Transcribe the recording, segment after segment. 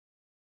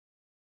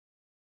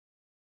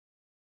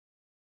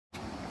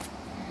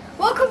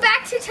Welcome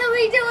back to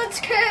Tilly Dylan's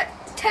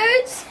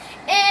Toads,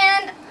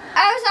 and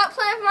I was out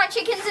playing with my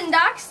chickens and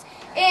ducks,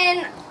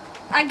 and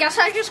I guess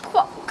I just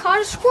caught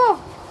a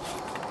squirrel.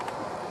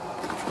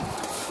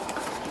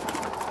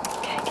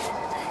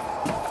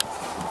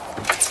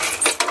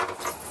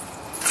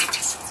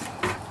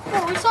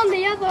 Oh, it's on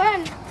the other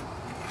end.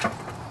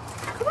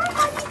 Come on,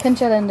 honey. Pinch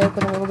that end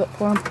open a little bit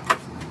for him.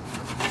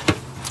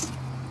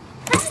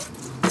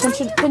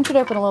 Pinch it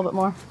open a little bit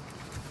more.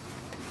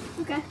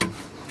 Okay.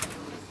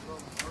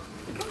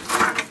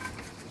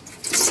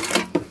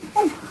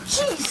 Oh,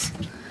 jeez.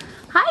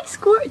 Hi,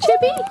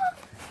 Chippy.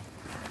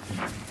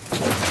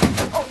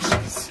 Oh,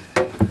 jeez.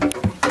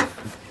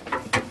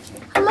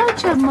 Hello,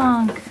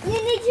 chipmunk. You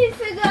need to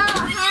figure out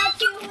how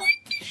to.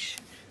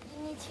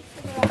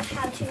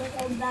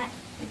 Hold that.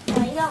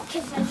 You know,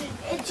 because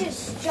it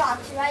just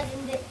dropped right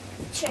in the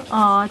chicken.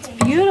 Oh, it's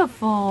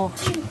beautiful.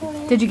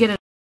 Did you get it?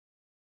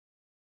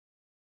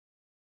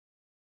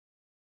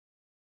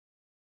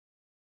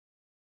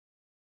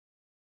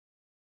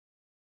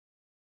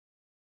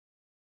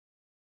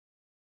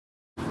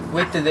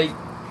 Wait, did they?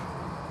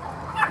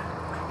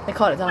 They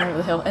caught it down over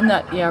the hill. In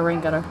that, yeah, rain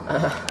gutter.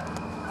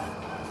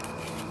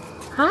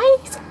 Hi,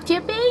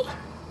 Chippy.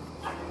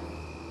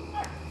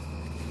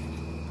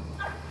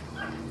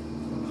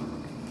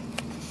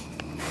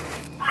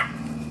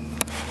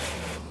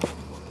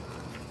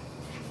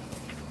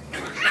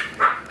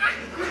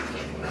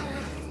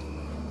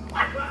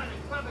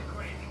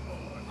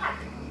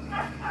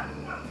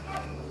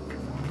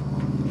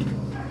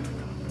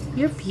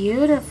 You're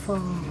beautiful.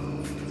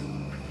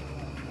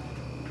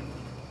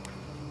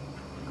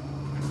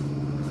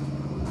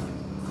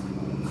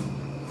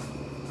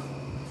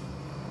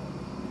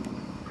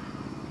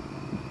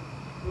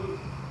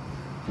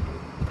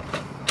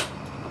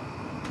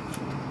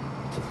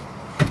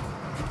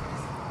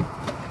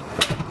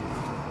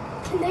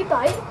 Can they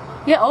bite?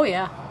 Yeah, oh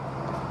yeah.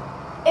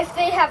 If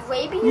they have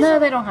rabies? No,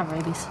 they don't have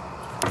rabies.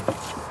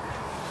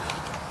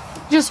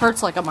 It just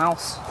hurts like a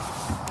mouse.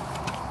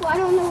 Well, I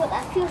don't know what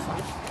that feels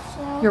like.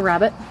 So. Your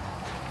rabbit.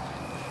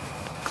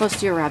 Close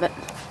to your rabbit.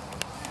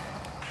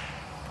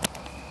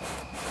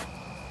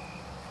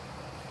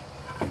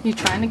 You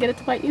trying to get it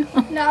to bite you?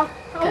 No.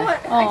 Okay. I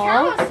kind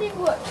of want to see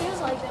what it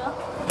feels like though.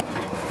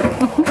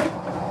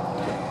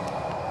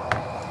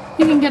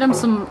 You can get him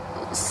some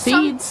seeds.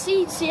 Some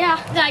seeds, yeah,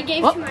 that I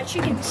gave to my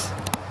chickens.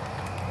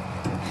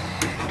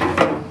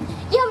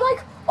 Yeah, I'm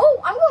like,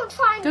 oh, I'm going to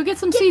try and Go get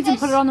some seeds and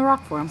put it on the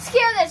rock for him.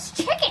 Scare this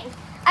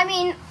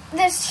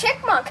this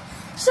chipmunk.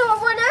 So I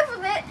went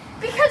over there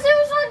because it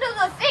was under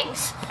the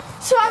things.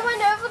 So I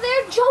went over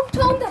there, jumped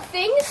on the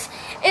things,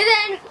 and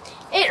then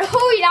it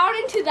hurried out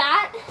into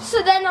that.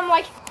 So then I'm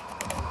like,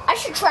 I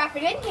should trap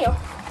it in here.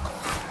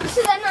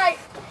 So then I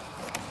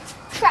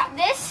trap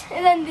this,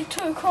 and then the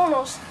two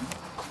corners.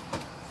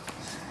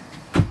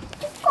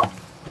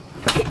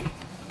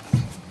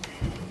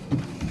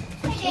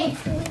 Okay,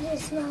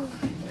 it's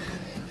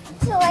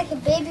like a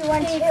baby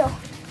one too.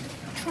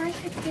 Try and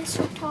put this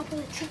on top of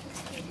the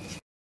chicken's cage.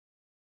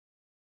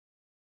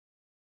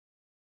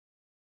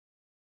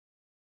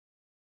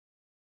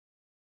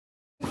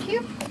 Thank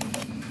you.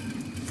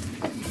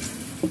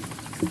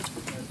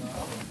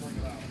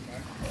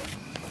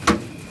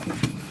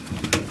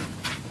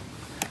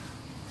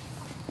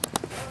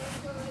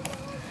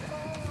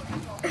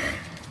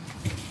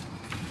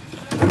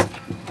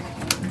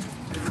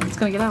 It's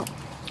gonna get out.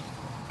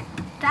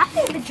 That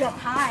thing could jump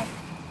high.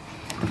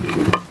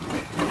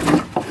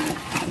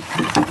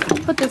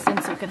 Put this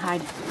in so it can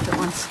hide at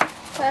once.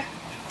 Okay.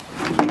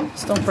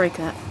 Just don't break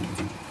that.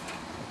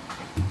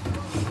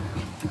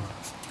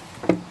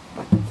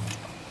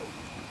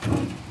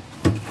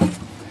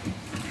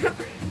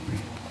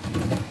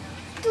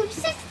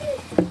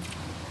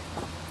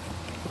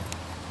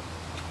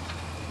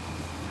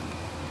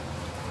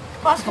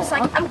 Oscar's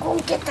like, I'm going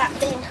to get that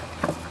thing.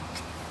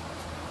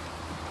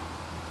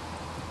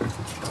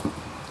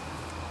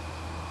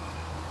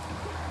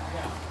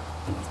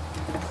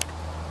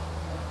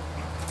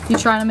 You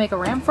trying to make a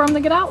ramp for him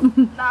to get out?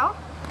 No.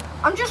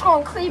 I'm just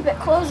going to keep it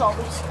closed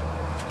always.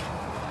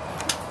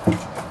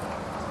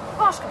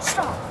 Oscar,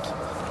 stop.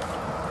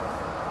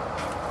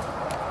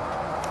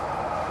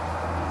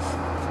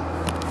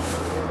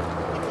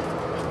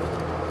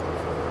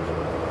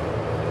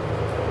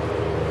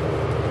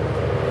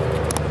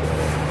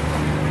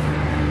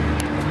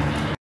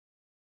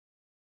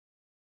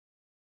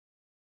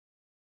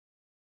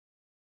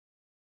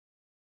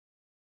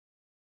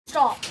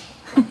 Stop.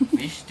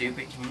 Be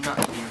stupid. Can you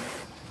not hear?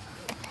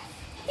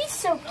 He's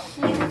so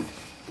cute.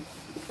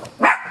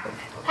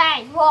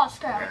 Hey, you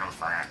Oscar.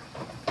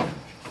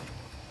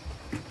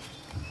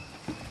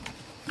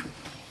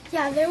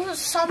 Yeah, there was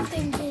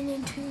something getting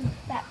into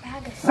that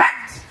bag of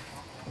seeds.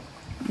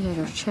 Yeah,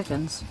 there's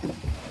chickens.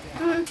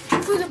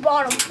 Through the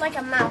bottom, like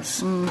a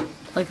mouse.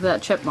 Like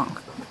that chipmunk.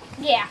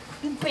 Yeah,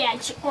 you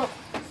bad chipmunk.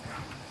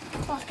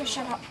 Oscar,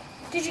 shut up.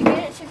 Did you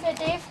get it to fit,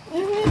 Dave?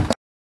 Mm-hmm.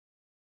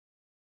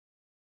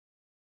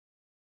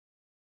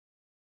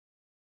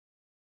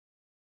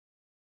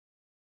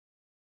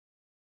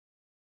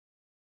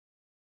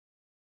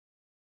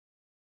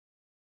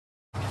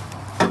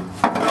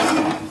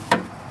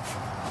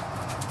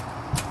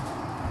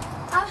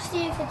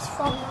 see if it's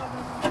from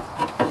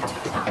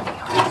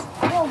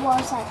It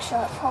was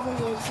extra. It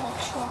probably is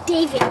extra.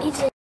 David, is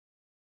it?